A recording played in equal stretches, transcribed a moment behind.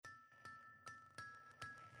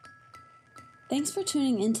Thanks for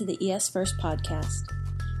tuning into the ES First podcast.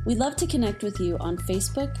 We'd love to connect with you on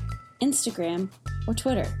Facebook, Instagram, or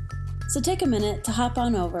Twitter. So take a minute to hop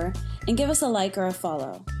on over and give us a like or a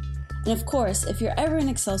follow. And of course, if you're ever in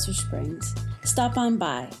Excelsior Springs, stop on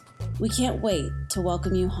by. We can't wait to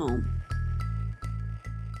welcome you home.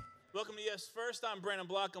 Welcome to ES First. I'm Brandon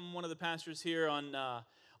Block. I'm one of the pastors here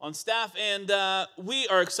on staff, and we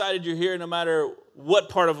are excited you're here no matter what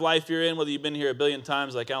part of life you're in, whether you've been here a billion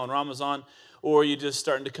times like Alan Ramazan, or you're just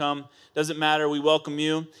starting to come. Doesn't matter. We welcome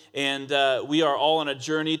you, and we are all on a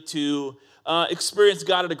journey to experience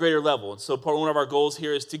God at a greater level. And so one of our goals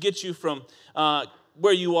here is to get you from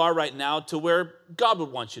where you are right now to where God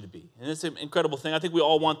would want you to be. And it's an incredible thing. I think we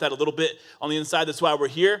all want that a little bit on the inside. That's why we're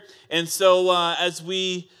here. And so as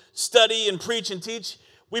we study and preach and teach,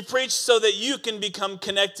 we preach so that you can become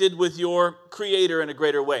connected with your Creator in a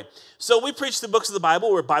greater way. So we preach the books of the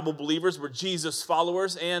Bible. We're Bible believers. We're Jesus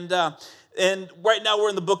followers. And right now we're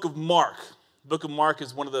in the book of Mark. The book of Mark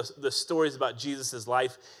is one of the stories about Jesus'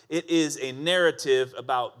 life. It is a narrative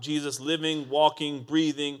about Jesus living, walking,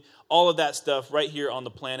 breathing, all of that stuff right here on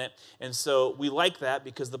the planet. And so we like that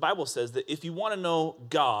because the Bible says that if you want to know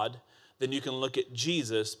God, then you can look at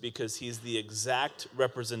Jesus because he's the exact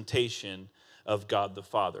representation of God the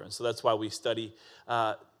Father. And so that's why we study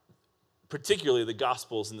particularly the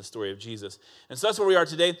Gospels and the story of Jesus. And so that's where we are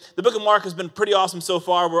today. The book of Mark has been pretty awesome so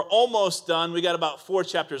far. We're almost done. We got about 4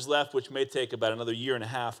 chapters left, which may take about another year and a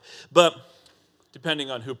half. But depending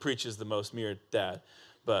on who preaches the most, me or Dad.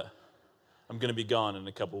 But I'm going to be gone in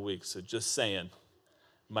a couple of weeks, so just saying.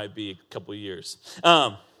 Might be a couple of years.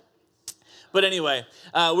 But anyway,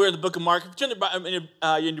 we're in the book of Mark. Turn in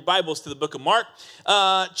your Bibles to the book of Mark.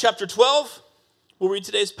 Chapter 12, we'll read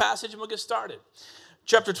today's passage and we'll get started.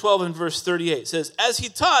 Chapter 12 and verse 38 says, "As he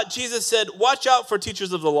taught, Jesus said, 'Watch out for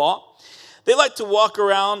teachers of the law. They like to walk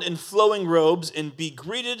around in flowing robes and be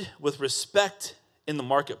greeted with respect in the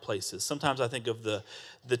marketplaces.'" Sometimes I think of the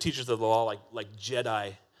teachers of the law like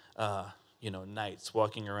Jedi knights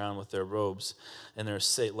walking around with their robes and their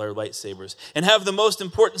lightsabers, "and have the most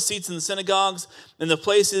important seats in the synagogues and the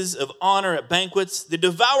places of honor at banquets. They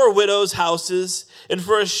devour widows' houses and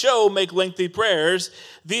for a show make lengthy prayers.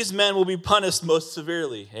 These men will be punished most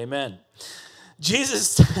severely." Amen. Jesus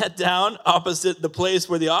sat down opposite the place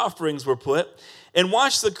where the offerings were put and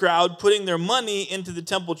watched the crowd putting their money into the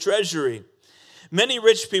temple treasury. Many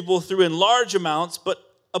rich people threw in large amounts, but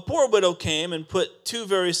a poor widow came and put 2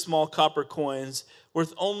 very small copper coins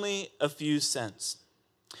worth only a few cents.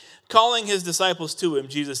 Calling his disciples to him,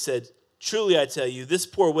 Jesus said, "Truly I tell you, this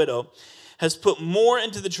poor widow has put more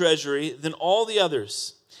into the treasury than all the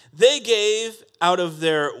others. They gave out of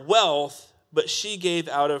their wealth, but she gave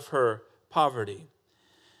out of her poverty."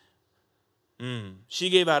 She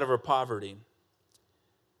gave out of her poverty.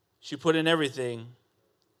 She put in everything,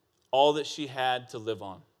 all that she had to live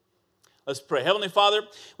on. Let's pray. Heavenly Father,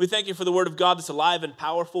 we thank you for the word of God that's alive and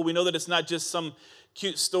powerful. We know that it's not just some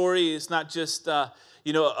cute story. It's not just a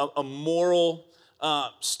moral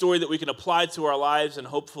story that we can apply to our lives and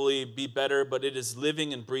hopefully be better, but it is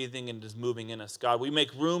living and breathing and is moving in us. God, we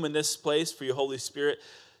make room in this place for your Holy Spirit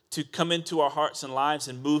to come into our hearts and lives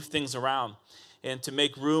and move things around and to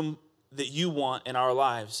make room that you want in our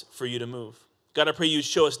lives for you to move. God, I pray you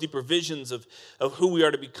show us deeper visions of who we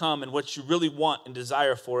are to become and what you really want and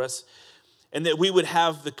desire for us, and that we would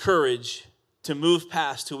have the courage to move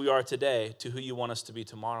past who we are today to who you want us to be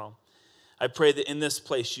tomorrow. I pray that in this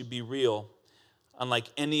place you be real, unlike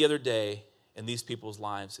any other day in these people's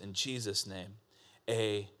lives. In Jesus' name,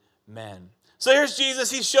 amen. So here's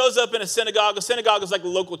Jesus. He shows up in a synagogue. A synagogue is like a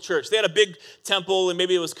local church. They had a big temple, and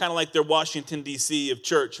maybe it was kind of like their Washington, D.C. of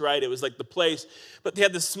church, right? It was like the place. But they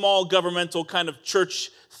had this small governmental kind of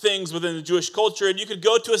church things within the Jewish culture. And you could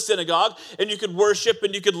go to a synagogue, and you could worship,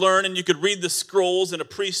 and you could learn, and you could read the scrolls, and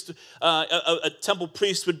a temple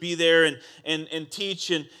priest would be there and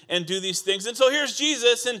teach and do these things. And so here's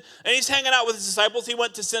Jesus, and he's hanging out with his disciples. He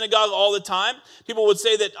went to synagogue all the time. People would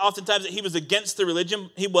say that oftentimes that he was against the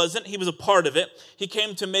religion. He wasn't. He was a part of it. He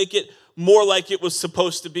came to make it more like it was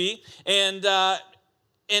supposed to be, and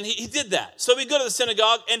he did that. So we go to the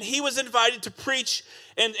synagogue, and he was invited to preach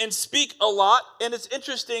and speak a lot. And it's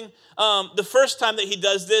interesting, the first time that he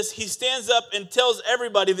does this, he stands up and tells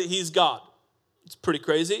everybody that he's God. It's a pretty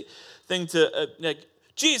crazy thing to,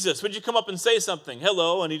 "Jesus, would you come up and say something?"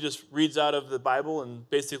 "Hello," and he just reads out of the Bible and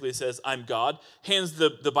basically says, "I'm God," hands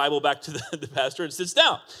the Bible back to the pastor and sits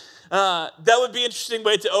down. That would be an interesting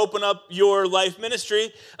way to open up your life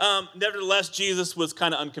ministry. Nevertheless, Jesus was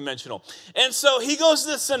kind of unconventional. And so he goes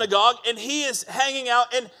to the synagogue, and he is hanging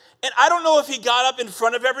out, and And I don't know if he got up in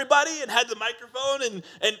front of everybody and had the microphone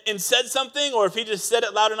and said something, or if he just said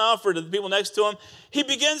it loud enough or to the people next to him. He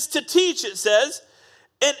begins to teach, it says.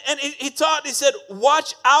 And he taught, he said,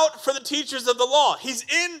 watch out for the teachers of the law. He's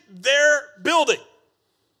in their building.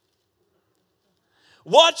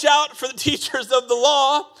 Watch out for the teachers of the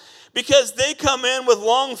law, because they come in with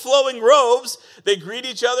long flowing robes. They greet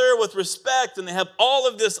each other with respect, and they have all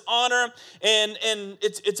of this honor. And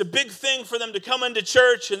it's a big thing for them to come into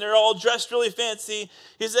church, and they're all dressed really fancy.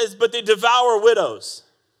 He says, but they devour widows.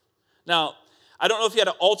 Now, I don't know if he had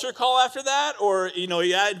an altar call after that, or, he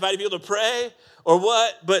invited people to pray or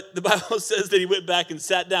what, but the Bible says that he went back and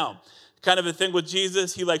sat down. Kind of a thing with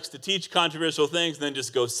Jesus. He likes to teach controversial things and then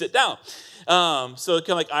just go sit down. So kind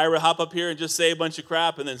of like Ira, hop up here and just say a bunch of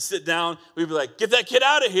crap and then sit down. We'd be like, get that kid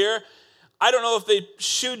out of here. I don't know if they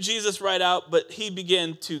shooed Jesus right out, but he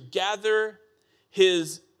began to gather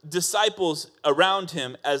his disciples around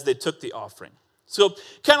him as they took the offering. So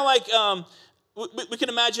kind of like we can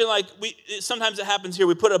imagine, like sometimes it happens here.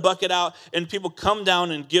 We put a bucket out and people come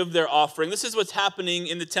down and give their offering. This is what's happening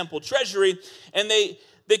in the temple treasury, and they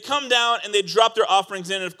come down and they drop their offerings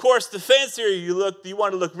in. And of course, the fancier you look, you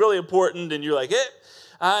want to look really important. And you're like,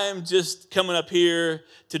 I'm just coming up here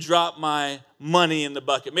to drop my money in the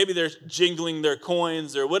bucket. Maybe they're jingling their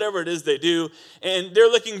coins or whatever it is they do. And they're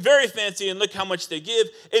looking very fancy, and look how much they give.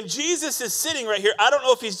 And Jesus is sitting right here. I don't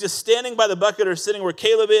know if he's just standing by the bucket or sitting where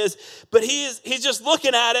Caleb is, but he's just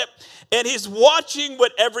looking at it, and he's watching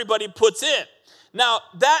what everybody puts in. Now,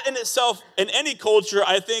 that in itself, in any culture,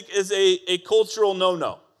 I think is a cultural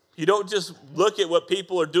no-no. You don't just look at what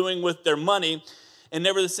people are doing with their money. And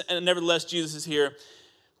nevertheless, Jesus is here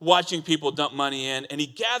watching people dump money in. And he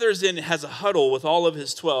gathers in and has a huddle with all of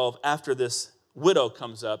his 12 after this widow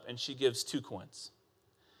comes up, and she gives 2 coins.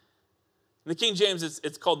 In the King James,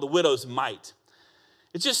 it's called the widow's mite.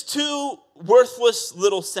 It's just 2 worthless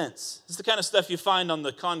little cents. It's the kind of stuff you find on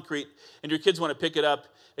the concrete, and your kids want to pick it up.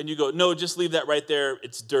 And you go, no, just leave that right there.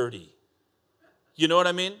 It's dirty. You know what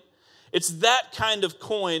I mean? It's that kind of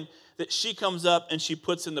coin that she comes up and she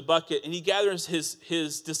puts in the bucket. And he gathers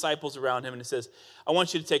his disciples around him and he says, I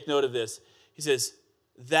want you to take note of this. He says,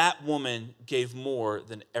 that woman gave more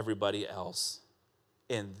than everybody else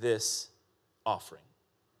in this offering.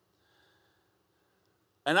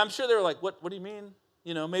 And I'm sure they were like, what do you mean?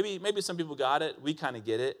 Maybe some people got it. We kind of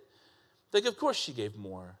get it. Like, of course she gave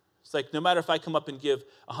more. It's like, no matter if I come up and give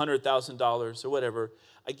 $100,000 or whatever,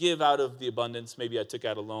 I give out of the abundance. Maybe I took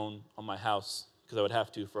out a loan on my house because I would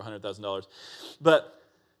have to for $100,000. But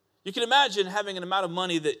you can imagine having an amount of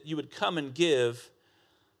money that you would come and give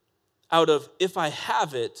out of, if I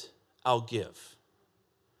have it, I'll give.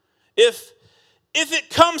 If it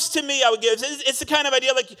comes to me, I would give. It's the kind of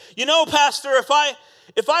idea like, Pastor, if I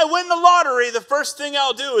win the lottery, the first thing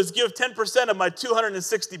I'll do is give 10% of my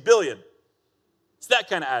 $260 billion. It's that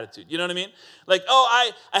kind of attitude. You know what I mean? Like,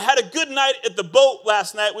 I had a good night at the boat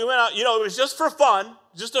last night. We went out, it was just for fun.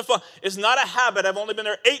 Just for fun. It's not a habit. I've only been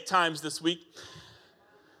there 8 times this week.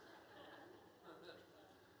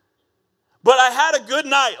 But I had a good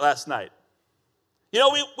night last night.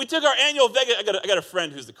 We took our annual Vegas. I got a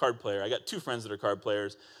friend who's the card player. I got 2 friends that are card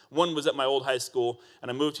players. One was at my old high school,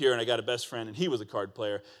 and I moved here, and I got a best friend, and he was a card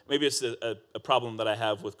player. Maybe it's a problem that I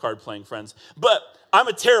have with card playing friends. But I'm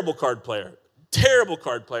a terrible card player. Terrible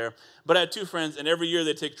card player, but I had 2 friends, and every year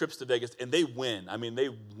they take trips to Vegas, and they win. I mean, they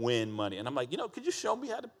win money. And I'm like, could you show me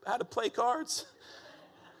how to play cards?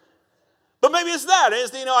 But maybe it's that.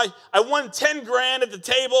 It's, I won 10 grand at the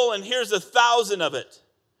table, and here's 1,000 of it.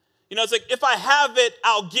 It's like, if I have it,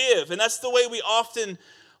 I'll give. And that's the way we often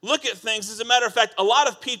look at things. As a matter of fact, a lot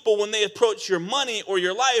of people, when they approach your money or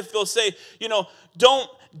your life, they'll say, don't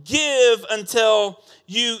give until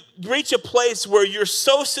you reach a place where you're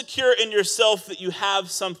so secure in yourself that you have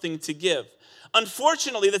something to give.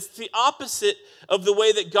 Unfortunately, that's the opposite of the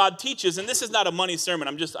way that God teaches. And this is not a money sermon.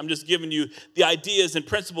 I'm just giving you the ideas and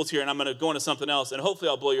principles here, and I'm going to go into something else, and hopefully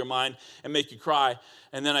I'll blow your mind and make you cry,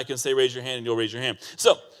 and then I can say raise your hand, and you'll raise your hand.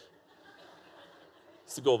 So,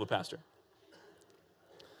 it's the goal of a pastor.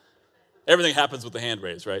 Everything happens with the hand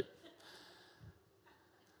raised, right?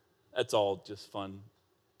 That's all just fun.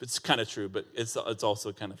 It's kind of true, but it's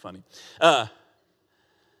also kind of funny. If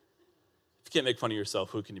you can't make fun of yourself,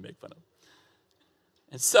 who can you make fun of?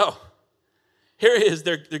 And so, here it is.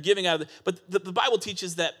 They're giving out of but the Bible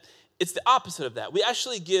teaches that it's the opposite of that. We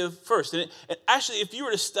actually give first. And actually, if you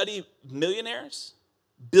were to study millionaires,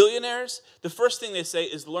 billionaires, the first thing they say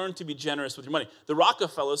is learn to be generous with your money. The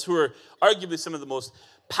Rockefellers, who are arguably some of the most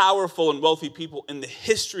powerful and wealthy people in the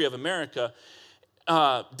history of America,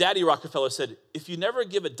 Daddy Rockefeller said, if you never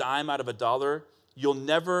give a dime out of $1, you'll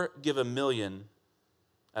never give 1 million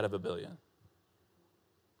out of 1 billion.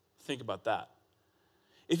 Think about that.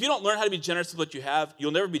 If you don't learn how to be generous with what you have,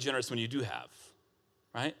 you'll never be generous when you do have,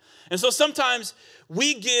 right? And so sometimes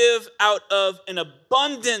we give out of an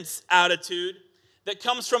abundance attitude that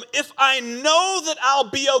comes from, if I know that I'll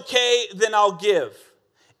be okay, then I'll give.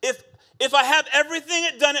 If I have everything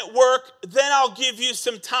done at work, then I'll give you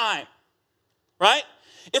some time, right?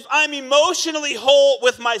 If I'm emotionally whole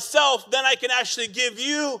with myself, then I can actually give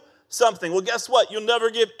you something. Well, guess what? You'll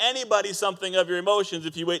never give anybody something of your emotions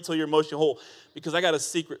if you wait till you're emotionally whole. Because I got a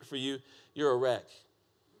secret for you. You're a wreck.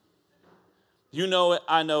 You know it,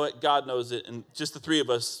 I know it, God knows it, and just the three of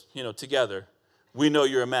us, together, we know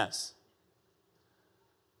you're a mess.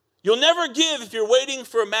 You'll never give if you're waiting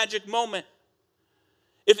for a magic moment.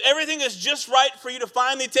 If everything is just right for you to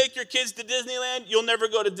finally take your kids to Disneyland, you'll never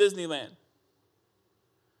go to Disneyland.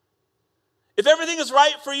 If everything is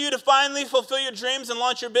right for you to finally fulfill your dreams and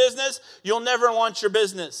launch your business, you'll never launch your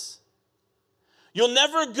business. You'll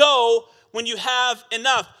never go when you have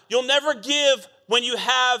enough. You'll never give when you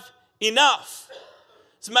have enough.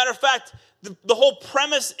 As a matter of fact, the whole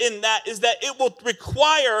premise in that is that it will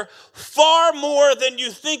require far more than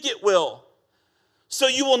you think it will. So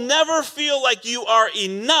you will never feel like you are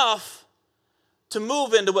enough to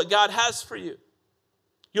move into what God has for you.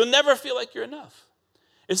 You'll never feel like you're enough.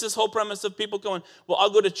 It's this whole premise of people going, well, I'll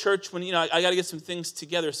go to church when, I got to get some things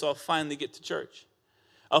together so I'll finally get to church.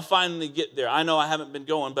 I'll finally get there. I know I haven't been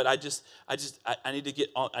going, but I need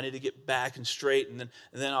to get back and straight, and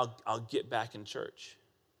then I'll get back in church.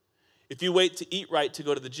 If you wait to eat right to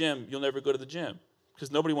go to the gym, you'll never go to the gym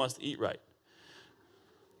because nobody wants to eat right.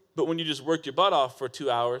 But when you just work your butt off for 2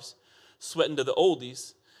 hours, sweating to the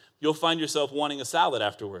oldies, you'll find yourself wanting a salad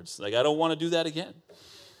afterwards. Like, I don't want to do that again.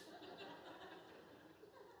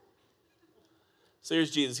 So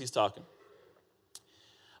here's Jesus, he's talking.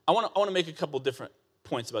 I want to make a couple different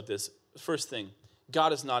points about this. First thing,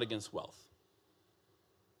 God is not against wealth.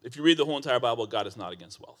 If you read the whole entire Bible, God is not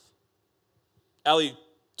against wealth. Allie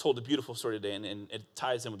told a beautiful story today, and it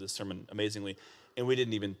ties in with this sermon amazingly, and we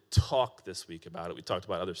didn't even talk this week about it. We talked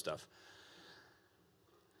about other stuff.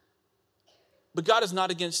 But God is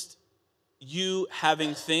not against you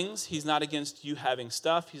having things. He's not against you having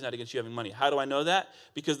stuff. He's not against you having money. How do I know that?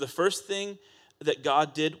 Because the first thing that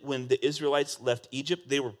God did when the Israelites left Egypt,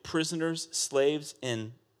 they were prisoners, slaves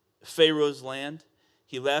in Pharaoh's land.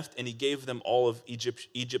 He left and he gave them all of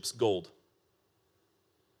Egypt's gold.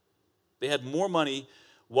 They had more money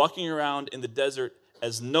walking around in the desert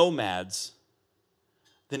as nomads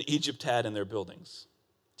than Egypt had in their buildings.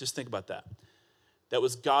 Just think about that. That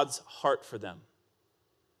was God's heart for them.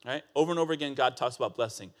 Right? Over and over again, God talks about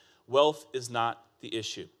blessing. Wealth is not the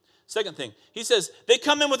issue. Second thing, he says, they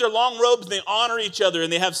come in with their long robes and they honor each other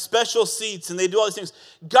and they have special seats and they do all these things.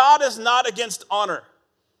 God is not against honor.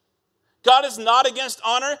 God is not against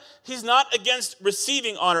honor. He's not against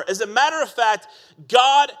receiving honor. As a matter of fact,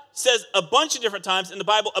 God says a bunch of different times in the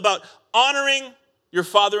Bible about honoring your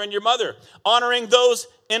father and your mother, honoring those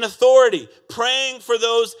in authority, praying for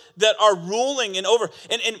those that are ruling and over.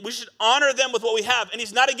 And we should honor them with what we have. And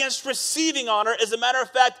he's not against receiving honor. As a matter of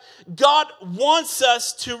fact, God wants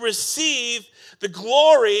us to receive the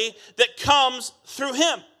glory that comes through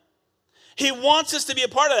him. He wants us to be a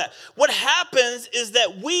part of that. What happens is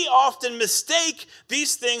that we often mistake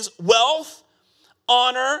these things, wealth,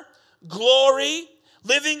 honor, glory,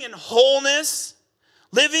 living in wholeness,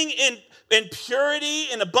 living in purity,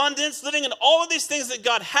 in abundance, living in all of these things that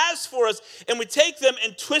God has for us, and we take them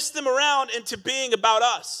and twist them around into being about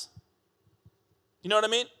us. You know what I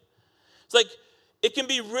mean? It's like, it can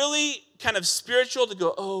be really kind of spiritual to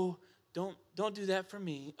go, oh, don't do that for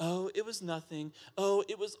me. Oh, it was nothing. Oh,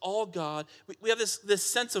 it was all God. We have this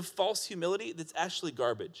sense of false humility that's actually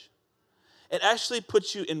garbage. It actually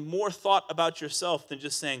puts you in more thought about yourself than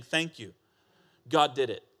just saying, thank you. God did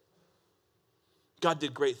it. God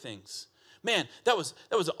did great things. Man, that was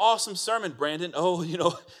an awesome sermon, Brandon. Oh,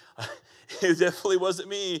 it definitely wasn't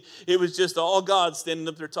me. It was just all God standing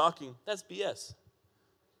up there talking. That's BS.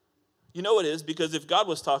 You know it is, because if God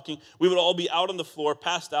was talking, we would all be out on the floor,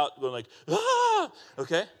 passed out, going like,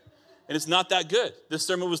 okay? And it's not that good. This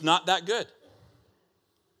sermon was not that good.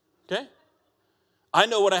 Okay? I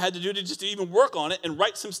know what I had to do to even work on it and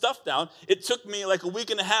write some stuff down. It took me like a week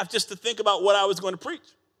and a half just to think about what I was going to preach.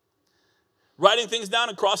 Writing things down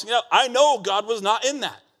and crossing it out. I know God was not in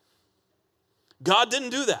that. God didn't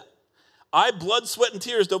do that. I blood, sweat, and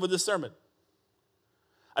tears over this sermon.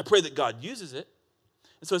 I pray that God uses it.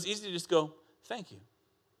 And so it's easy to just go, thank you.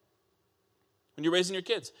 When you're raising your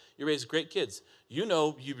kids, you raise great kids. You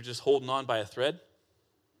know you were just holding on by a thread.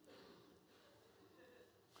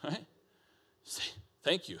 right? Say,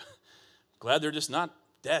 thank you. Glad they're just not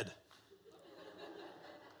dead.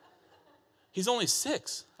 He's only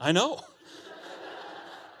 6. I know.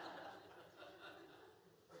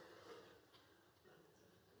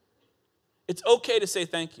 It's okay to say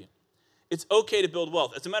thank you. It's okay to build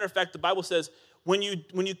wealth. As a matter of fact, the Bible says when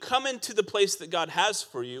you come into the place that God has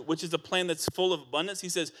for you, which is a plan that's full of abundance, he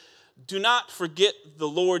says, do not forget the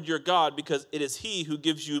Lord your God, because it is he who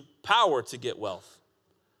gives you power to get wealth.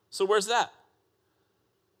 So where's that?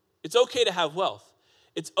 It's okay to have wealth.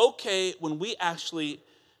 It's okay when we actually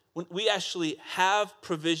have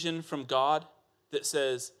provision from God that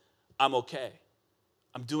says, I'm okay,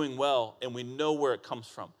 I'm doing well, and we know where it comes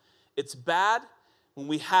from. It's bad when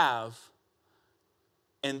we have,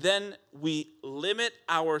 and then we limit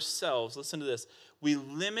ourselves. Listen to this. We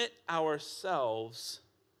limit ourselves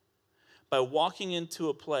by walking into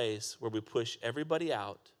a place where we push everybody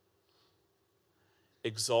out,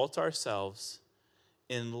 exalt ourselves,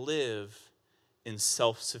 and live in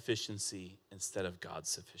self-sufficiency instead of God's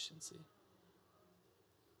sufficiency.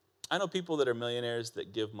 I know people that are millionaires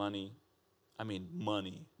that give money. I mean,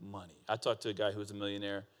 money. I talked to a guy who was a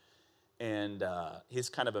millionaire, and he's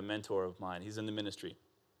kind of a mentor of mine. He's in the ministry.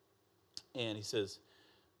 And he says,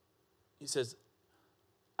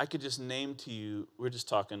 I could just name to you, we're just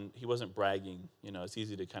talking, he wasn't bragging. You know, it's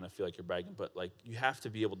easy to kind of feel like you're bragging, but like you have to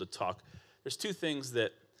be able to talk. There's 2 things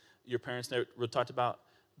that your parents never talked about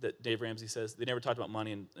that Dave Ramsey says. They never talked about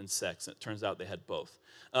money and sex. And it turns out they had both.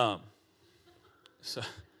 So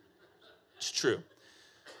it's true.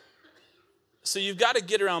 So you've got to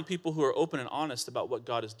get around people who are open and honest about what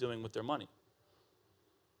God is doing with their money.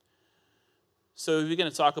 So we're going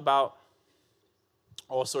to talk about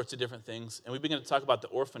all sorts of different things. And we begin to talk about the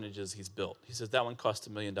orphanages he's built. He says, that one cost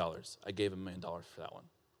 $1 million. I gave him $1 million for that one.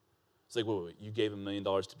 It's like, wait, you gave him $1 million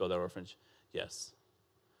to build that orphanage? Yes.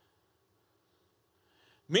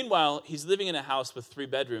 Meanwhile, he's living in a house with 3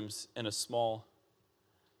 bedrooms and a small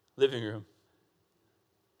living room.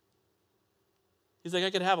 He's like,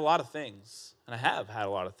 I could have a lot of things, and I have had a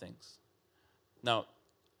lot of things. Now,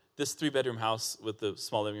 this 3-bedroom house with the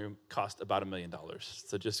small living room cost about $1 million,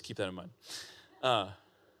 so just keep that in mind.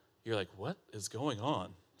 You're like, what is going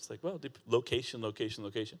on? It's like, well, location.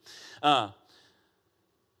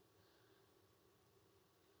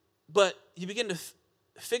 But you begin to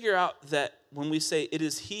figure out that when we say it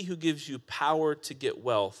is he who gives you power to get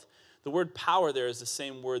wealth, the word power there is the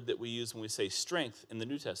same word that we use when we say strength in the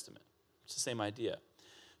New Testament. It's the same idea.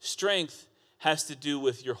 Strength has to do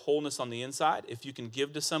with your wholeness on the inside. If you can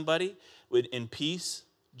give to somebody in peace,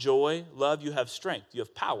 joy, love, you have strength, you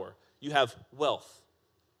have power, you have wealth.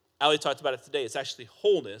 Ali talked about it today. It's actually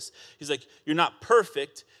wholeness. He's like, you're not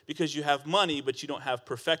perfect because you have money, but you don't have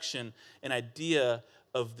perfection, an idea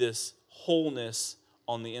of this wholeness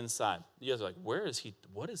on the inside. You guys are like,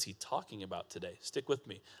 what is he talking about today? Stick with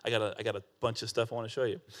me. I got a bunch of stuff I want to show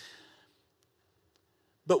you.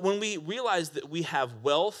 But when we realize that we have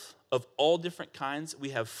wealth of all different kinds, we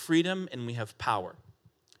have freedom and we have power.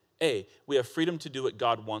 We have freedom to do what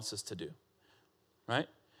God wants us to do, right?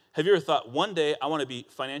 Have you ever thought, one day I want to be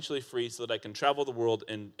financially free so that I can travel the world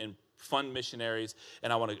and fund missionaries,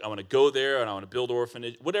 and I want to go there and I want to build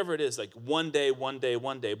orphanage, whatever it is, like one day,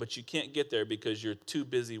 but you can't get there because you're too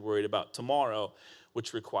busy worried about tomorrow,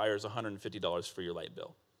 which requires $150 for your light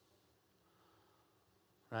bill,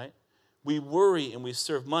 right? We worry and we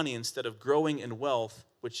serve money instead of growing in wealth,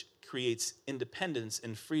 which creates independence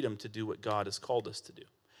and freedom to do what God has called us to do.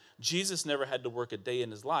 Jesus never had to work a day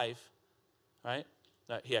in his life, right?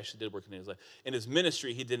 He actually did work in his life. In his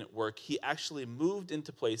ministry, he didn't work. He actually moved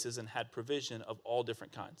into places and had provision of all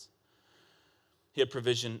different kinds. He had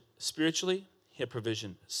provision spiritually. He had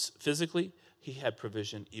provision physically. He had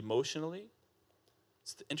provision emotionally.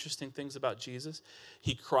 It's the interesting things about Jesus.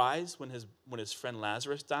 He cries when his friend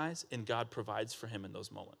Lazarus dies, and God provides for him in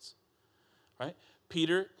those moments, right?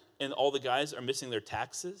 Peter and all the guys are missing their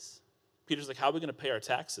taxes. Peter's like, how are we going to pay our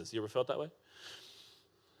taxes? You ever felt that way?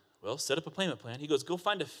 Well, set up a payment plan. He goes, go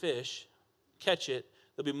find a fish, catch it,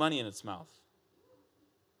 there'll be money in its mouth.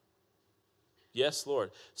 Yes,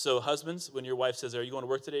 Lord. So husbands, when your wife says, are you going to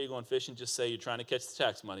work today, are you going fishing, just say you're trying to catch the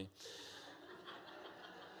tax money.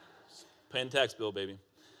 Paying the tax bill, baby.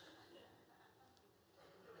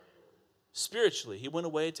 Spiritually, he went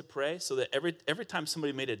away to pray so that every time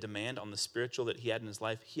somebody made a demand on the spiritual that he had in his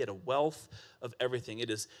life, he had a wealth of everything. It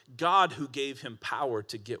is God who gave him power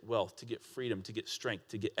to get wealth, to get freedom, to get strength,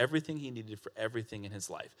 to get everything he needed for everything in his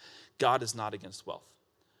life. God is not against wealth.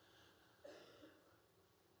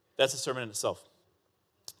 That's a sermon in itself.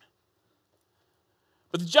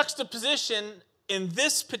 But the juxtaposition in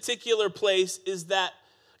this particular place is that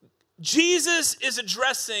Jesus is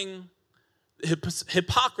addressing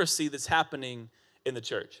hypocrisy that's happening in the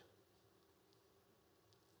church.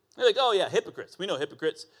 They're like, oh yeah, hypocrites. We know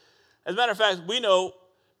hypocrites. As a matter of fact,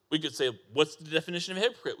 we could say, what's the definition of a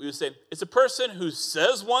hypocrite? We would say, it's a person who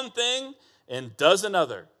says one thing and does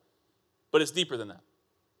another. But it's deeper than that.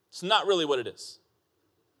 It's not really what it is.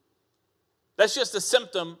 That's just a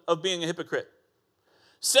symptom of being a hypocrite.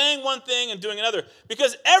 Saying one thing and doing another.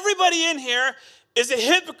 Because everybody in here is a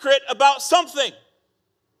hypocrite about something.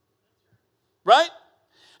 Right?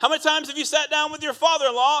 How many times have you sat down with your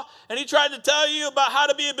father-in-law and he tried to tell you about how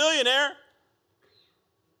to be a billionaire?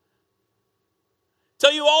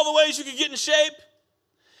 Tell you all the ways you could get in shape,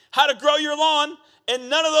 how to grow your lawn, and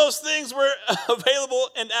none of those things were available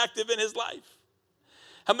and active in his life.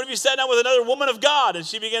 How many of you sat down with another woman of God and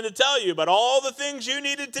she began to tell you about all the things you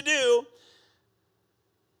needed to do?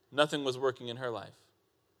 Nothing was working in her life.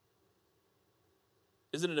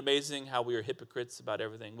 Isn't it amazing how we are hypocrites about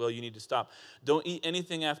everything? Well, you need to stop. Don't eat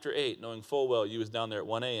anything after 8, knowing full well you was down there at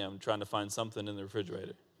 1 a.m. trying to find something in the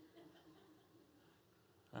refrigerator.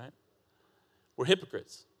 Right? We're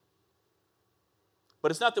hypocrites.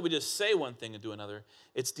 But it's not that we just say one thing and do another.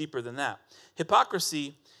 It's deeper than that.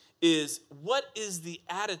 Hypocrisy is, what is the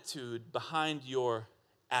attitude behind your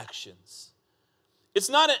actions? It's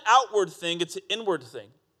not an outward thing, it's an inward thing.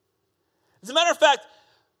 As a matter of fact,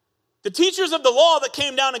 the teachers of the law that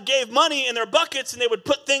came down and gave money in their buckets and they would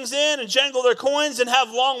put things in and jangle their coins and have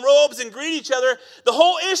long robes and greet each other, the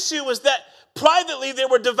whole issue was that privately they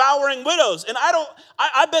were devouring widows. And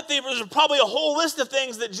I bet there was probably a whole list of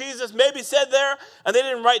things that Jesus maybe said there and they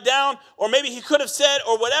didn't write down, or maybe he could have said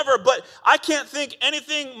or whatever, but I can't think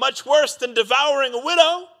anything much worse than devouring a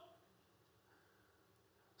widow.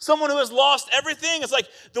 Someone who has lost everything. It's like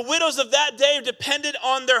the widows of that day depended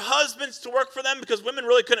on their husbands to work for them because women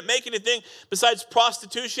really couldn't make anything besides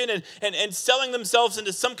prostitution and selling themselves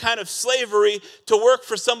into some kind of slavery to work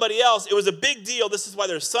for somebody else. It was a big deal. This is why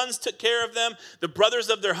their sons took care of them, the brothers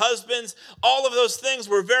of their husbands. All of those things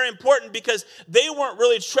were very important because they weren't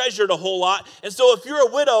really treasured a whole lot. And so if you're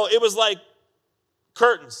a widow, it was like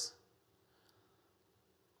curtains.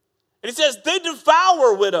 And he says they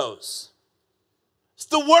devour widows. It's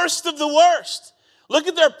the worst of the worst. Look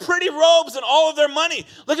at their pretty robes and all of their money.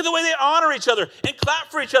 Look at the way they honor each other and clap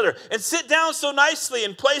for each other and sit down so nicely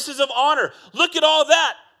in places of honor. Look at all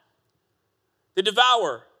that. They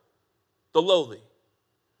devour the lowly.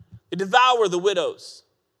 They devour the widows.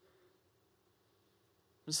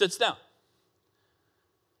 And sits down.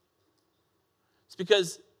 It's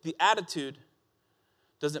because the attitude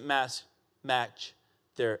doesn't match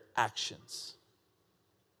their actions.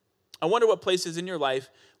 I wonder what places in your life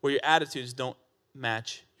where your attitudes don't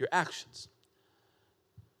match your actions.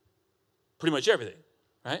 Pretty much everything,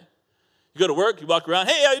 right? You go to work, you walk around,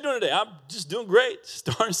 hey, how you doing today? I'm just doing great. Just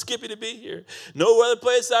darn skippy to be here. No other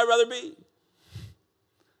place I'd rather be.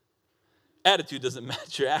 Attitude doesn't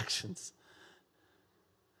match your actions.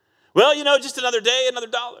 Well, just another day, another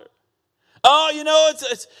dollar.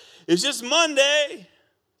 Oh, it's just Monday.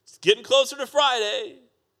 It's getting closer to Friday.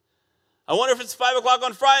 I wonder if it's 5 o'clock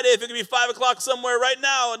on Friday, if it could be 5 o'clock somewhere right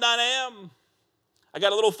now at 9 a.m. I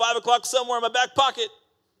got a little 5 o'clock somewhere in my back pocket.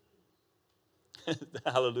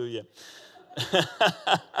 Hallelujah.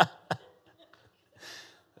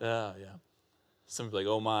 Oh, yeah. Some people are like,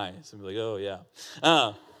 oh, my. Some people are like, oh, yeah.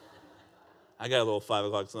 I got a little 5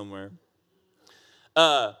 o'clock somewhere.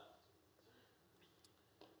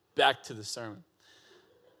 Back to the sermon.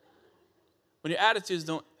 When your attitudes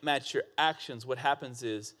don't match your actions, what happens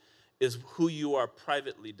is who you are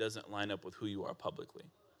privately doesn't line up with who you are publicly.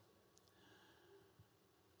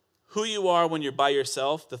 Who you are when you're by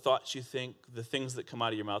yourself, the thoughts you think, the things that come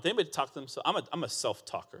out of your mouth. Anybody talk to themselves? I'm a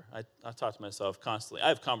self-talker. I talk to myself constantly. I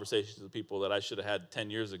have conversations with people that I should have had 10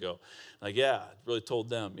 years ago. Like, yeah, I really told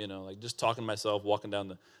them, like just talking to myself, walking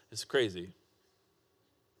down it's crazy.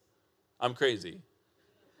 I'm crazy.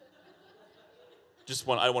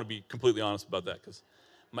 I want to be completely honest about that because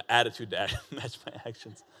my attitude to match my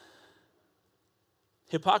actions.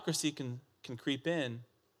 Hypocrisy can creep in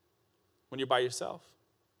when you're by yourself.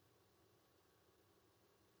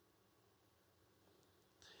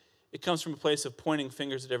 It comes from a place of pointing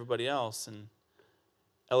fingers at everybody else and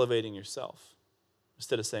elevating yourself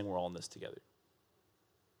instead of saying we're all in this together.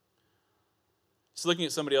 It's looking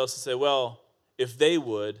at somebody else and say, well, if they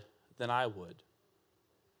would, then I would.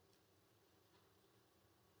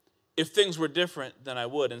 If things were different, then I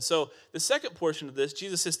would. And so the second portion of this,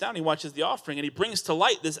 Jesus sits down, he watches the offering, and he brings to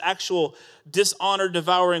light this actual dishonor,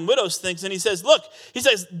 devouring widows things. And he says,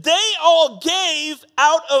 they all gave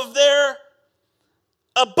out of their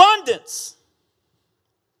abundance.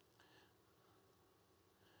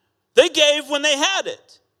 They gave when they had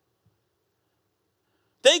it.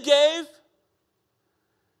 They gave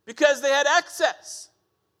because they had excess.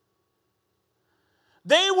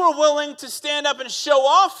 They were willing to stand up and show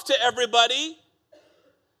off to everybody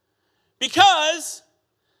because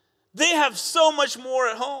they have so much more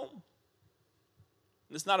at home.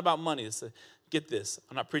 It's not about money. Get this.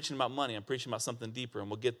 I'm not preaching about money. I'm preaching about something deeper, and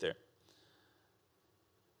we'll get there.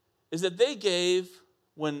 Is that they gave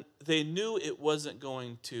when they knew it wasn't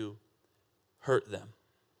going to hurt them.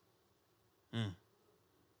 In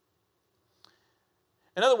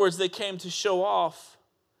other words, they came to show off,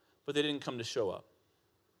 but they didn't come to show up.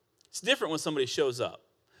 It's different when somebody shows up.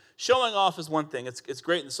 Showing off is one thing. It's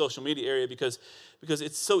great in the social media area because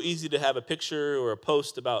it's so easy to have a picture or a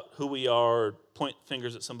post about who we are or point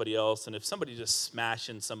fingers at somebody else. And if somebody just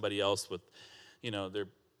smashing somebody else with, their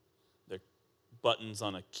buttons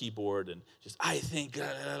on a keyboard and just, I think,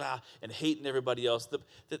 and hating everybody else.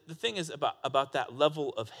 The thing is about that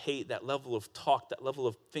level of hate, that level of talk, that level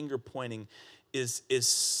of finger pointing is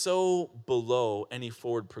so below any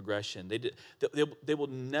forward progression. They will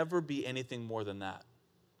never be anything more than that,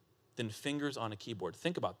 than fingers on a keyboard.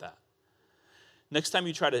 Think about that. Next time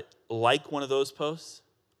you try to like one of those posts,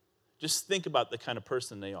 just think about the kind of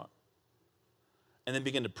person they are. And then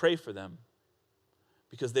begin to pray for them,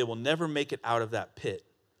 because they will never make it out of that pit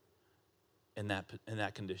in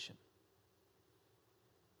that condition.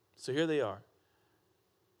 So here they are,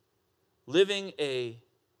 living a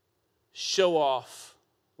show-off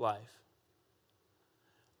life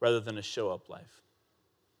rather than a show-up life.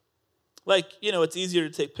 Like, it's easier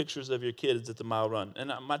to take pictures of your kids at the mile run.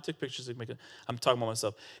 And I took pictures I'm talking about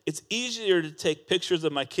myself. It's easier to take pictures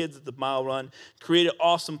of my kids at the mile run, create an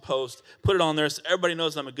awesome post, put it on there so everybody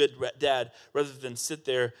knows I'm a good dad, rather than sit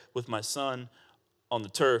there with my son on the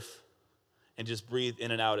turf and just breathe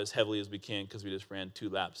in and out as heavily as we can because we just ran 2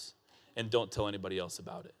 laps and don't tell anybody else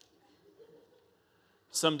about it.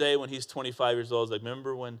 Someday when he's 25 years old, he's like,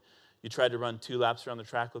 remember when you tried to run 2 laps around the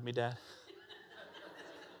track with me, Dad?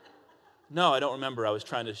 No, I don't remember. I was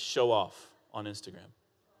trying to show off on Instagram.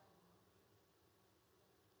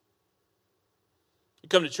 We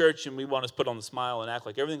come to church and we want to put on the smile and act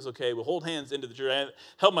like everything's okay. We'll hold hands into the church. I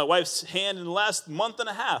held my wife's hand in the last month and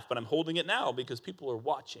a half, but I'm holding it now because people are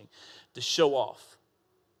watching to show off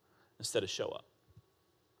instead of show up.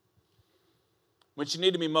 When she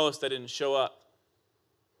needed me most, I didn't show up.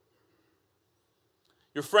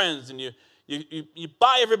 Your friends and you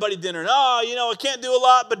buy everybody dinner. And, I can't do a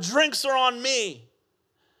lot, but drinks are on me.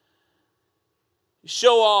 You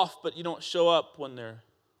show off, but you don't show up when they're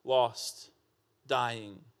lost,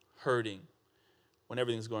 dying, hurting, when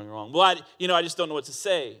everything's going wrong. Well, I just don't know what to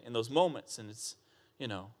say in those moments. And it's,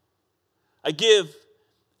 I give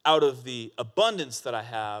out of the abundance that I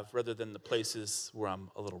have rather than the places where I'm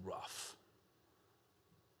a little rough.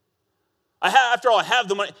 After all, I have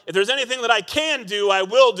the money. If there's anything that I can do, I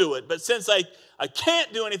will do it. But since I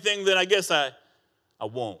can't do anything, then I guess I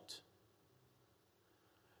won't.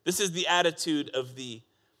 This is the attitude of the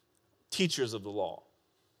teachers of the law.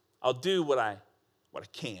 I'll do what I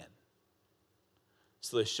can.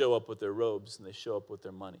 So they show up with their robes and they show up with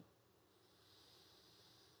their money.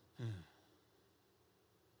 And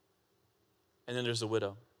then there's a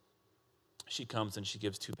widow. She comes and she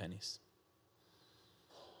gives 2 pennies.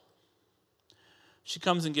 She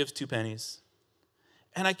comes and gives 2 pennies.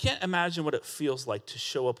 And I can't imagine what it feels like to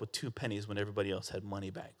show up with 2 pennies when everybody else had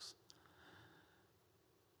money bags.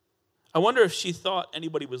 I wonder if she thought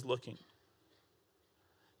anybody was looking.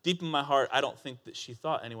 Deep in my heart, I don't think that she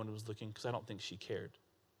thought anyone was looking because I don't think she cared.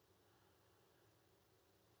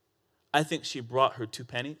 I think she brought her 2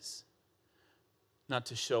 pennies, not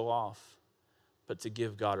to show off, but to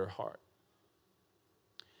give God her heart.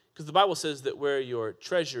 Because the Bible says that where your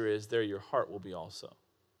treasure is, there your heart will be also.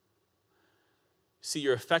 See,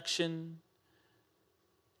 your affection,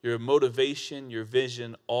 your motivation, your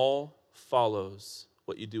vision, all follows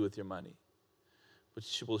what you do with your money.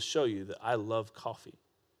 Which will show you that I love coffee.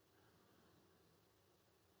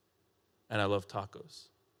 And I love tacos.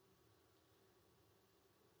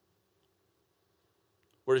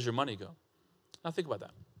 Where does your money go? Now think about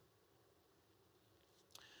that.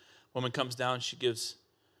 Woman comes down, she gives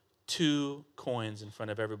 2 coins in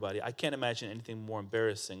front of everybody. I can't imagine anything more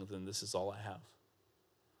embarrassing than this is all I have.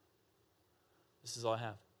 This is all I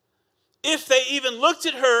have. If they even looked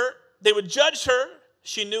at her, they would judge her.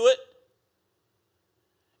 She knew it.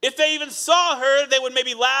 If they even saw her, they would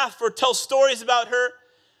maybe laugh or tell stories about her.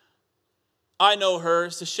 I know her.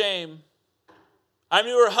 It's a shame. I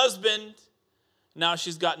knew her husband. Now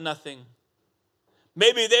she's got nothing.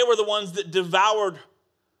 Maybe they were the ones that devoured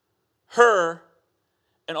her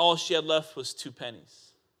and all she had left was 2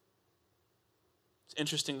 pennies. It's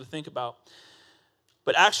interesting to think about.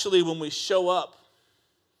 But actually, when we show up,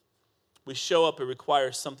 it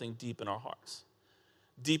requires something deep in our hearts,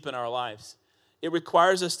 deep in our lives. It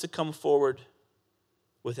requires us to come forward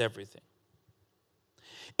with everything.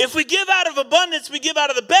 If we give out of abundance, we give out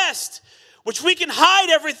of the best, which we can hide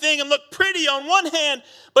everything and look pretty on one hand,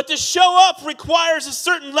 but to show up requires a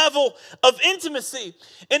certain level of intimacy.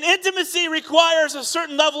 And intimacy requires a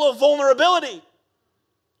certain level of vulnerability.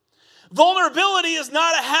 Vulnerability is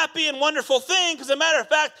not a happy and wonderful thing, because as a matter of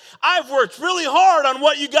fact, I've worked really hard on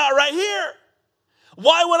what you got right here.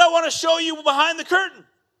 Why would I want to show you behind the curtain?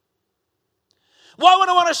 Why would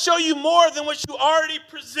I want to show you more than what you already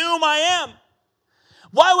presume I am?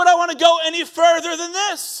 Why would I want to go any further than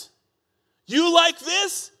this? You like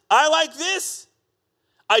this? I like this.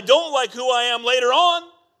 I don't like who I am later on.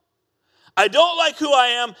 I don't like who I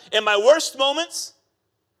am in my worst moments.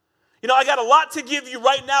 You know, I got a lot to give you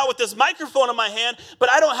right now with this microphone in my hand,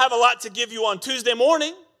 but I don't have a lot to give you on Tuesday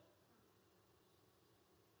morning.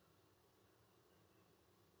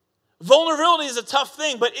 Vulnerability is a tough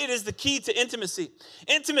thing, but it is the key to intimacy.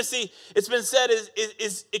 Intimacy, it's been said,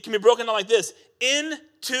 is it can be broken down like this.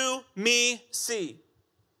 Into me see.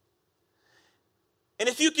 And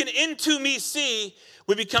if you can into me see,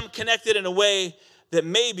 we become connected in a way that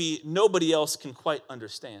maybe nobody else can quite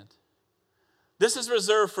understand. This is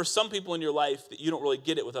reserved for some people in your life that you don't really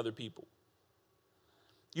get it with other people.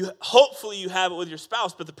 Hopefully you have it with your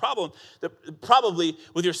spouse, but probably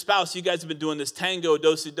with your spouse, you guys have been doing this tango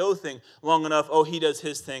do-si-do thing long enough. Oh, he does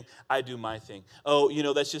his thing, I do my thing. Oh, you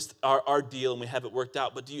know, that's just our deal and we have it worked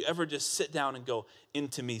out. But do you ever just sit down and go,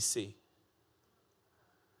 into me see?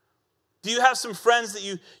 Do you have some friends that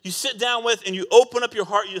you sit down with and you open up your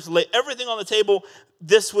heart, you just lay everything on the table?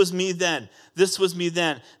 This was me then. This was me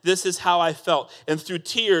then. This is how I felt. And through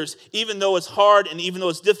tears, even though it's hard and even though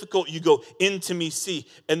it's difficult, you go, into me see.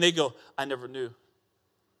 And they go, I never knew.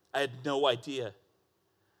 I had no idea.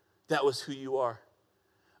 That was who you are.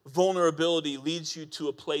 Vulnerability leads you to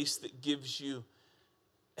a place that gives you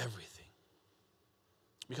everything.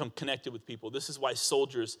 Become connected with people. This is why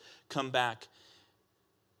soldiers come back.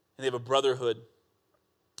 And they have a brotherhood,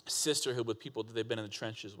 sisterhood with people that they've been in the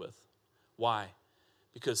trenches with. Why?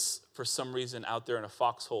 Because for some reason out there in a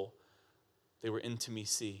foxhole, they were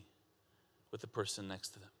intimacy with the person next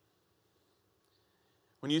to them.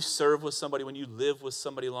 When you serve with somebody, when you live with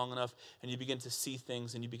somebody long enough, and you begin to see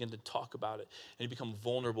things and you begin to talk about it, and you become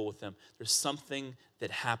vulnerable with them, there's something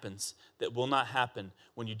that happens that will not happen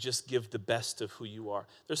when you just give the best of who you are.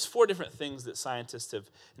 There's 4 different things that scientists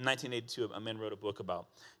have, in 1982, a man wrote a book about.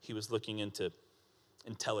 He was looking into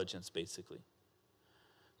intelligence, basically.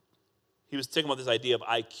 He was talking about this idea of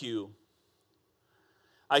IQ.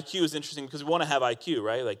 IQ is interesting because we want to have IQ,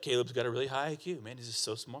 right? Like Caleb's got a really high IQ. Man, he's just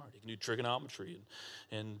so smart. He can do trigonometry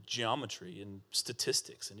and geometry and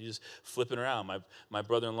statistics, and he's just flipping around. My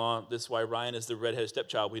brother-in-law, this is why Ryan is the redheaded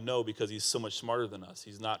stepchild. We know because he's so much smarter than us.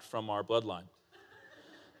 He's not from our bloodline.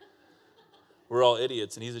 We're all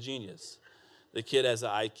idiots, and he's a genius. The kid has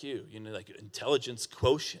an IQ, you know, like intelligence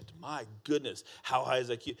quotient. My goodness, how high is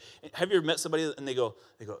IQ? Have you ever met somebody and they go,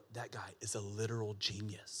 that guy is a literal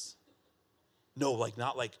genius? No,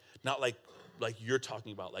 not like you're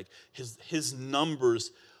talking about. Like his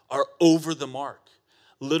numbers are over the mark.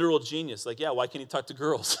 Literal genius. Like, yeah, why can't he talk to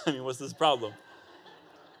girls? I mean, what's this problem?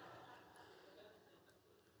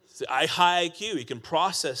 High IQ, he can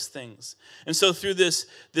process things. And so through this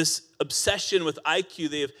obsession with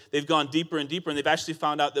IQ, they've gone deeper and deeper, and they've actually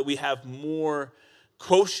found out that we have more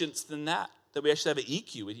quotients than that we actually have an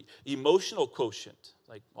EQ, an emotional quotient.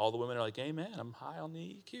 Like all the women are like, hey man, I'm high on the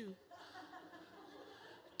EQ.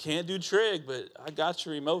 Can't do trig, but I got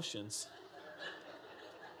your emotions.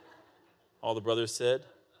 All the brothers said.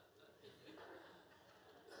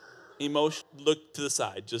 Emotion, look to the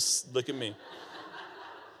side, just look at me.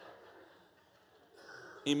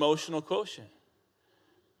 Emotional quotient.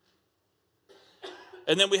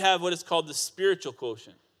 And then we have what is called the spiritual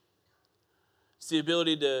quotient. It's the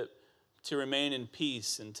ability to remain in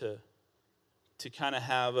peace and to kind of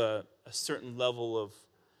have a certain level of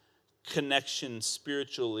connection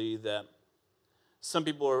spiritually that some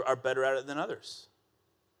people are better at it than others,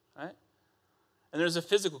 right? And there's a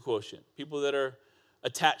physical quotient, people that are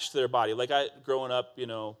attached to their body. Like growing up, you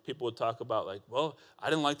know, people would talk about like, well, I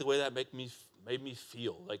didn't like the way that made me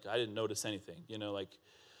feel. Like I didn't notice anything, you know, like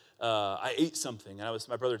I ate something and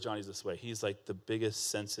my brother Johnny's this way. He's like the biggest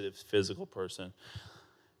sensitive physical person.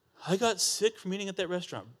 I got sick from eating at that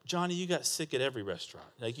restaurant. Johnny, you got sick at every restaurant.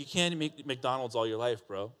 Like you can't make McDonald's all your life,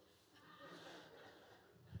 bro.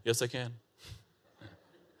 Yes, I can.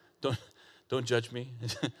 Don't judge me.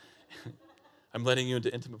 I'm letting you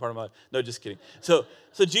into intimate part of my life. No, just kidding. So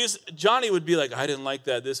Johnny would be like, I didn't like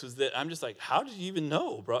that. This was that. I'm just like, how did you even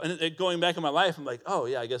know, bro? And going back in my life, I'm like, oh,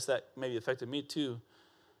 yeah, I guess that maybe affected me too.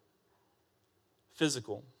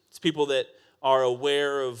 Physical. It's people that are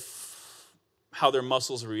aware of how their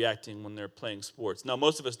muscles are reacting when they're playing sports. Now,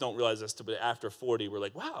 most of us don't realize this, but after 40, we're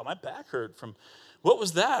like, wow, my back hurt from, what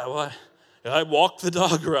was that? Well, I walked the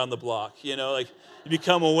dog around the block, like you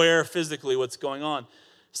become aware physically what's going on.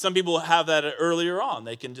 Some people have that earlier on.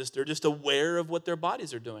 They're just aware of what their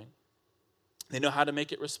bodies are doing. They know how to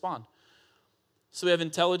make it respond. So we have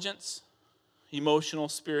intelligence, emotional,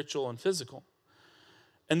 spiritual, and physical.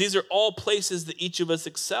 And these are all places that each of us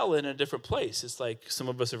excel in a different place. It's like some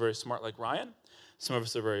of us are very smart like Ryan. Some of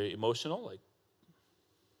us are very emotional, like,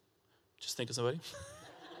 just think of somebody.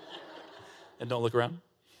 And don't look around.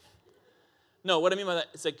 No, what I mean by that,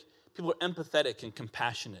 it's like people are empathetic and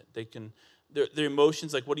compassionate. Their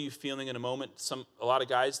emotions, like, what are you feeling in a moment? A lot of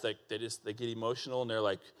guys, like, they get emotional and they're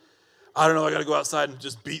like, I don't know, I got to go outside and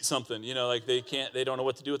just beat something. Like they don't know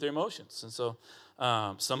what to do with their emotions. And so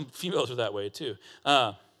some females are that way too.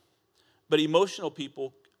 But emotional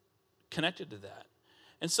people connected to that.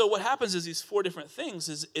 And so what happens is these four different things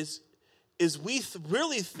is we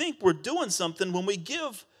really think we're doing something when we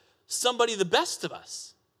give somebody the best of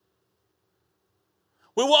us.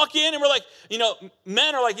 We walk in and we're like,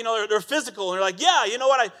 men are like, they're physical. And they're like, yeah, you know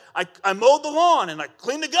what? I mowed the lawn and I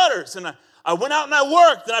cleaned the gutters and I went out and I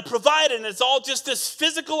worked and I provided, and it's all just this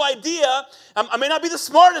physical idea. I may not be the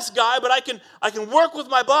smartest guy, but I can work with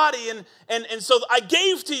my body, and so I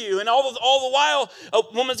gave to you. And all the while, a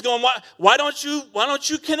woman's going, why don't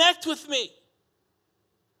you connect with me?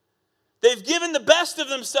 They've given the best of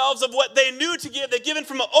themselves of what they knew to give. They've given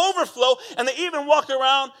from an overflow, and they even walk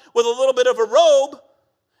around with a little bit of a robe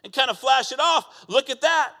and kind of flash it off. Look at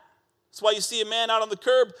that. That's why you see a man out on the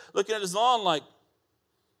curb looking at his lawn like,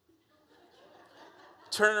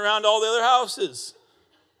 turning around to all the other houses.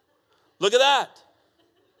 Look at that.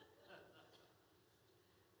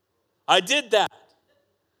 I did that.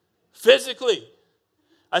 Physically.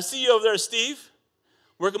 I see you over there, Steve,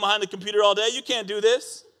 working behind the computer all day. You can't do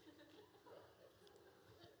this.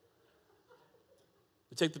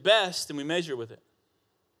 We take the best and we measure with it.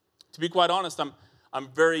 To be quite honest, I'm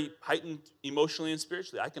very heightened emotionally and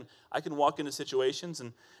spiritually. I can walk into situations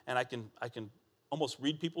and I can almost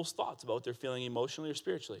read people's thoughts about what they're feeling emotionally or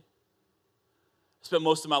spiritually. I spent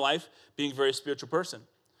most of my life being a very spiritual person.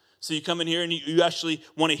 So you come in here and you actually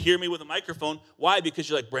want to hear me with a microphone. Why? Because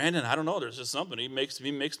you're like, Brandon, I don't know. There's just something. He makes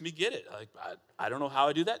me get it. Like, I don't know how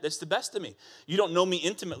I do that. That's the best of me. You don't know me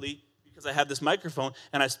intimately because I have this microphone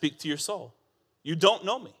and I speak to your soul. You don't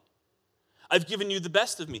know me. I've given you the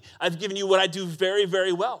best of me. I've given you what I do very,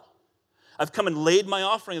 very well. I've come and laid my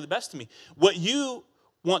offering of the best of me. What you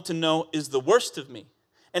want to know is the worst of me.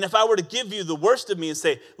 And if I were to give you the worst of me and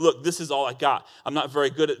say, look, this is all I got. I'm not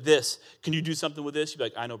very good at this. Can you do something with this? You'd be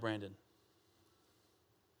like, I know Brandon.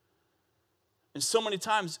 And so many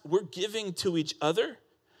times we're giving to each other,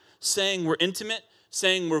 saying we're intimate,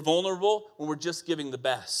 saying we're vulnerable, when we're just giving the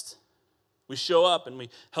best. We show up and we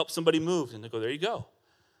help somebody move, and they go, there you go.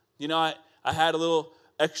 I had a little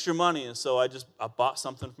extra money, and so I bought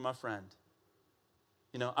something for my friend.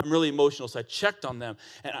 I'm really emotional, so I checked on them,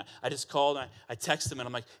 and I just called, and I texted them, and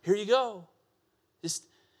I'm like, here you go. Just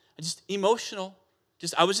emotional.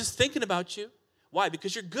 I was just thinking about you. Why?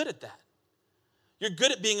 Because you're good at that. You're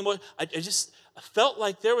good at being emotional. I felt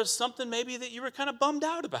like there was something maybe that you were kind of bummed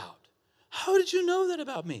out about. How did you know that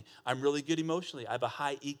about me? I'm really good emotionally. I have a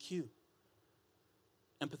high EQ.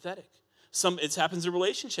 Empathetic. It happens in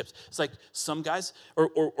relationships. It's like some guys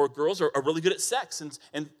or girls are really good at sex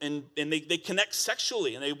and they connect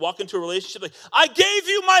sexually and they walk into a relationship like, I gave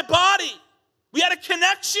you my body. We had a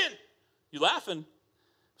connection. You're laughing.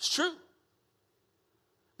 It's true.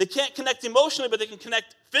 They can't connect emotionally, but they can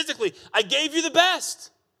connect physically. I gave you the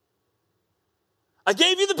best. I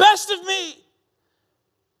gave you the best of me.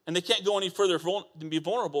 And they can't go any further than be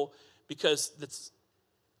vulnerable because that's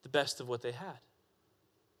the best of what they had.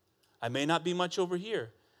 I may not be much over here,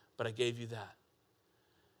 but I gave you that.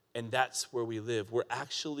 And that's where we live. We're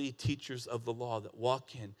actually teachers of the law that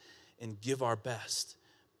walk in and give our best,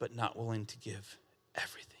 but not willing to give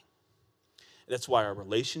everything. That's why our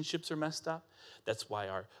relationships are messed up. That's why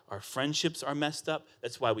our friendships are messed up.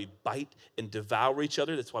 That's why we bite and devour each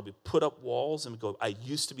other. That's why we put up walls and we go, I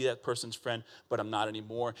used to be that person's friend, but I'm not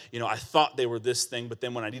anymore. I thought they were this thing, but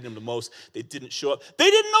then when I needed them the most, they didn't show up. They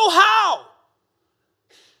didn't know how.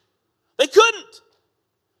 They couldn't.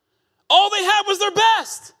 All they had was their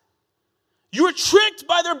best. You were tricked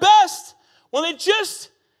by their best when they just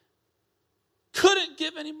couldn't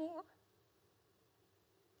give anymore,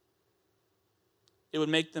 it would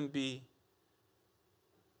make them be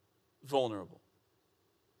vulnerable.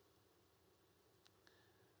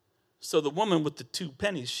 So the woman with the 2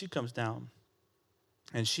 pennies, she comes down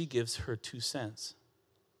and she gives her 2 cents.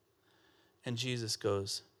 And Jesus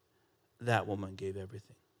goes, that woman gave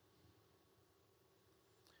everything.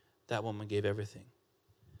 That woman gave everything.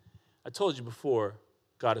 I told you before,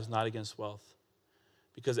 God is not against wealth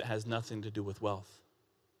because it has nothing to do with wealth.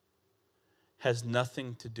 It has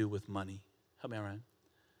nothing to do with money. Help me out, Ryan.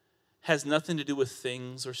 Has nothing to do with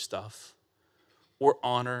things or stuff or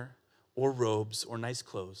honor or robes or nice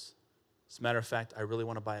clothes. As a matter of fact, I really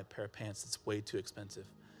want to buy a pair of pants that's way too expensive.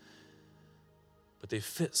 But they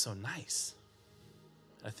fit so nice.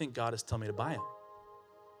 I think God is telling me to buy them.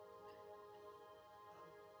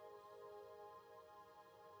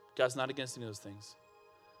 God's not against any of those things.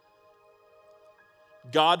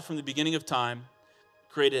 God, from the beginning of time,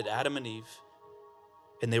 created Adam and Eve,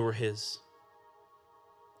 and they were his.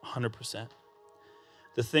 100%.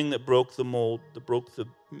 The thing that broke the mold, that broke the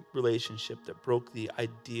relationship, that broke the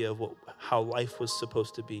idea of how life was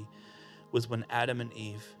supposed to be, was when Adam and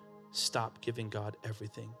Eve stopped giving God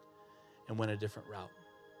everything and went a different route.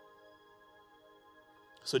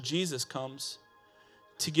 So Jesus comes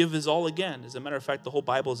to give his all again. As a matter of fact, the whole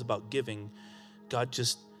Bible is about giving.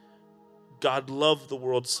 God loved the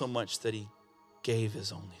world so much that he gave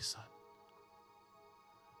his only son.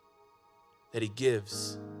 That he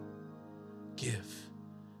gives, give.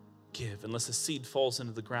 Unless a seed falls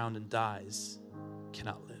into the ground and dies,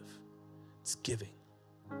 cannot live. It's giving.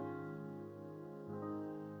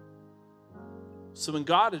 So when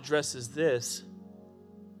God addresses this,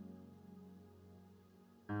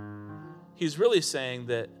 he's really saying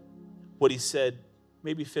that what he said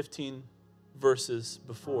maybe 15 verses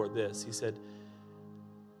before this. He said,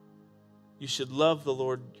 you should love the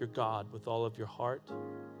Lord your God with all of your heart,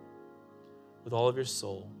 with all of your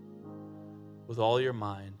soul, with all your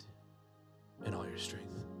mind, and all your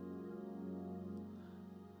strength.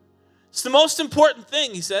 It's the most important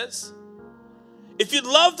thing, he says. If you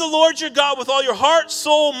love the Lord your God with all your heart,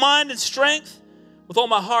 soul, mind, and strength, with all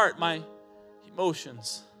my heart, my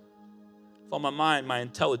emotions, with all my mind, my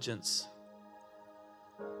intelligence,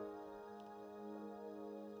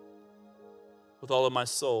 with all of my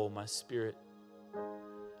soul, my spirit,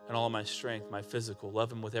 and all of my strength, my physical,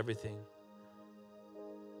 love him with everything.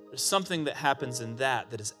 There's something that happens in that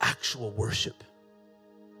is actual worship.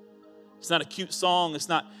 It's not a cute song. It's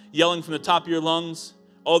not yelling from the top of your lungs,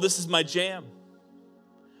 oh, this is my jam.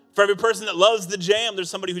 For every person that loves the jam, there's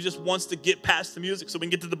somebody who just wants to get past the music so we can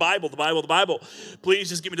get to the Bible. Please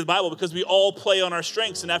just get me to the Bible, because we all play on our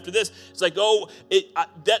strengths. And after this, it's like,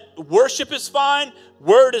 that worship is fine,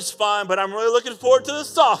 word is fine, but I'm really looking forward to the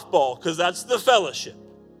softball because that's the fellowship.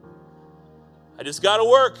 I just got to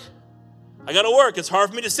work. It's hard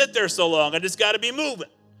for me to sit there so long. I just got to be moving.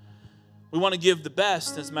 We want to give the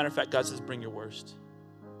best. As a matter of fact, God says, bring your worst.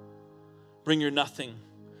 Bring your nothing.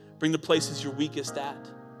 Bring the places you're weakest at.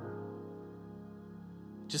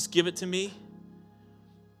 Just give it to me.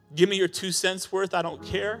 Give me your 2 cents worth. I don't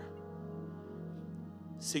care.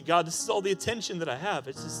 Say, God, this is all the attention that I have.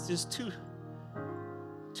 It's just 2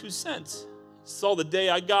 cents. This is all the day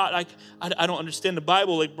I got. I don't understand the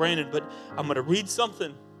Bible like Brandon, but I'm going to read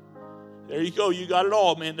something. There you go. You got it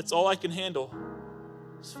all, man. That's all I can handle.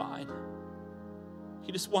 It's fine.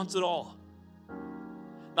 He just wants it all.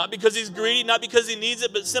 Not because he's greedy, not because he needs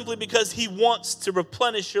it, but simply because he wants to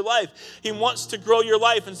replenish your life. He wants to grow your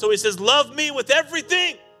life. And so he says, love me with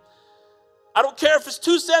everything. I don't care if it's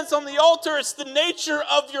 2 cents on the altar. It's the nature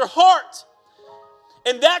of your heart.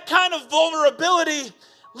 And that kind of vulnerability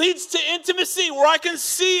leads to intimacy where I can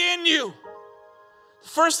see in you. The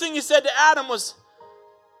first thing he said to Adam was,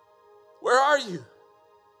 where are you?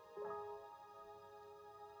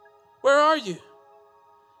 Where are you?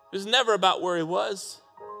 It was never about where he was.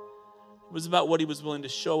 It was about what he was willing to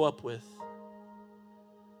show up with.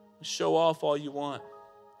 Show off all you want.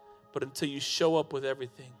 But until you show up with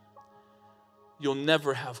everything, you'll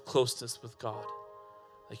never have closeness with God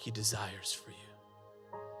like he desires for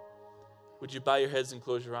you. Would you bow your heads and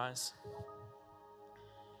close your eyes?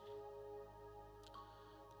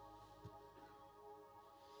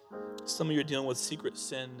 Some of you are dealing with secret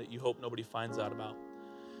sin that you hope nobody finds out about.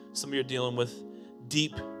 Some of you are dealing with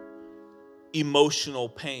deep emotional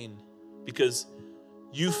pain because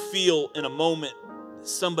you feel in a moment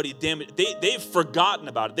somebody damaged. They've forgotten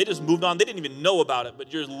about it. They just moved on. They didn't even know about it,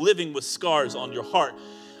 but you're living with scars on your heart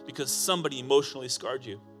because somebody emotionally scarred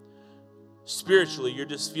you. Spiritually, you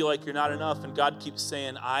just feel like you're not enough, and God keeps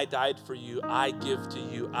saying, I died for you, I give to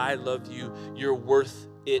you, I love you, you're worth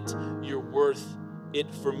it, you're worth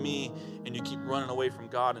it for me, and you keep running away from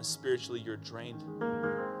God, and spiritually you're drained.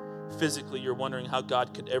 Physically, you're wondering how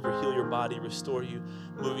God could ever heal your body, restore you,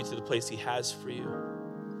 move you to the place he has for you.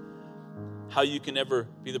 How you can ever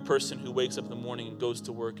be the person who wakes up in the morning and goes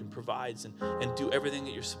to work and provides and do everything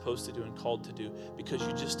that you're supposed to do and called to do, because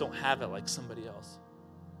you just don't have it like somebody else.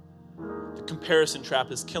 The comparison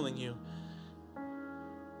trap is killing you.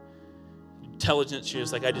 Intelligence, you're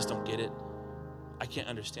just like, I just don't get it. I can't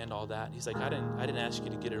understand all that. He's like, I didn't ask you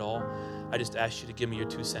to get it all. I just asked you to give me your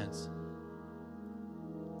 2 cents.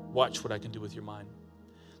 Watch what I can do with your mind.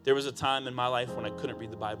 There was a time in my life when I couldn't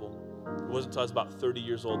read the Bible. It wasn't until I was about 30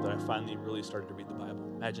 years old that I finally really started to read the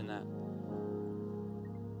Bible. Imagine that.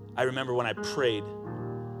 I remember when I prayed,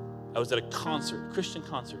 I was at a concert, a Christian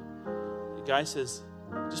concert. The guy says,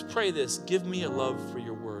 just pray this, give me a love for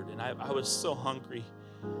your word. And I was so hungry.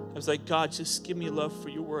 I was like, God, just give me a love for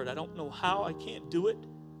your word. I don't know how, I can't do it.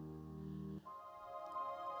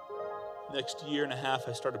 Next year and a half,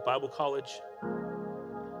 I started Bible college.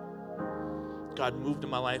 God moved in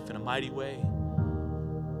my life in a mighty way.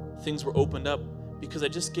 Things were opened up because I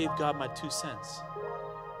just gave God my 2 cents.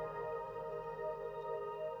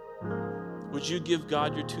 Would you give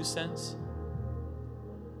God your 2 cents?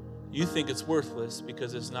 You think it's worthless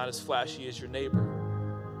because it's not as flashy as your neighbor,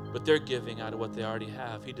 but they're giving out of what they already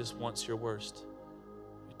have. He just wants your worst,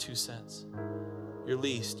 your 2 cents, your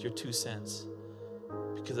least, your 2 cents,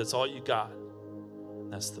 because that's all you got,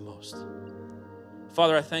 and that's the most.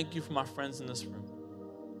 Father, I thank you for my friends in this room.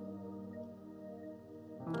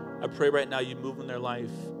 I pray right now you move in their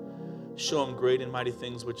life, show them great and mighty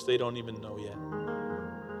things which they don't even know yet.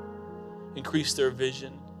 Increase their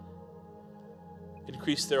vision.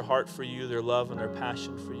 Increase their heart for you, their love and their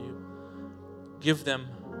passion for you. Give them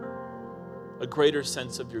a greater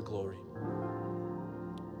sense of your glory.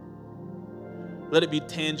 Let it be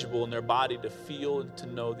tangible in their body to feel and to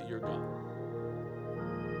know that you're God.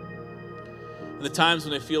 In the times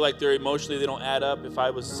when they feel like they're emotionally, they don't add up. If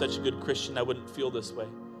I was such a good Christian, I wouldn't feel this way.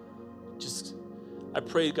 I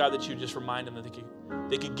pray, God, that you just remind them that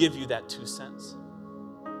they could give you that 2 cents.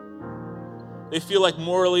 They feel like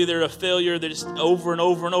morally they're a failure. They're just over and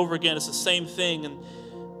over and over again. It's the same thing. And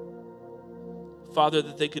Father,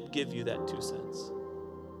 that they could give you that 2 cents.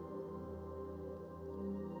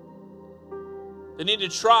 They need to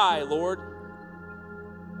try, Lord.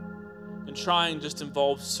 And trying just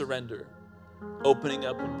involves surrender, opening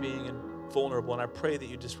up and being vulnerable. And I pray that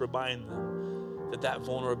you just remind them that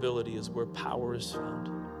vulnerability is where power is found.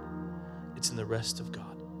 It's in the rest of God.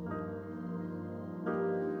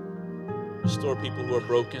 Restore people who are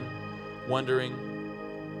broken,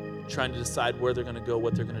 wondering, trying to decide where they're going to go,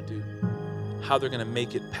 what they're going to do, how they're going to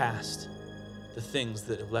make it past the things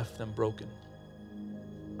that have left them broken.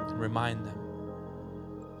 And remind them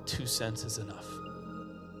 2 cents is enough.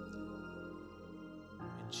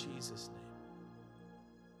 In Jesus'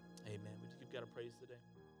 name, amen. Would you give God a praise today?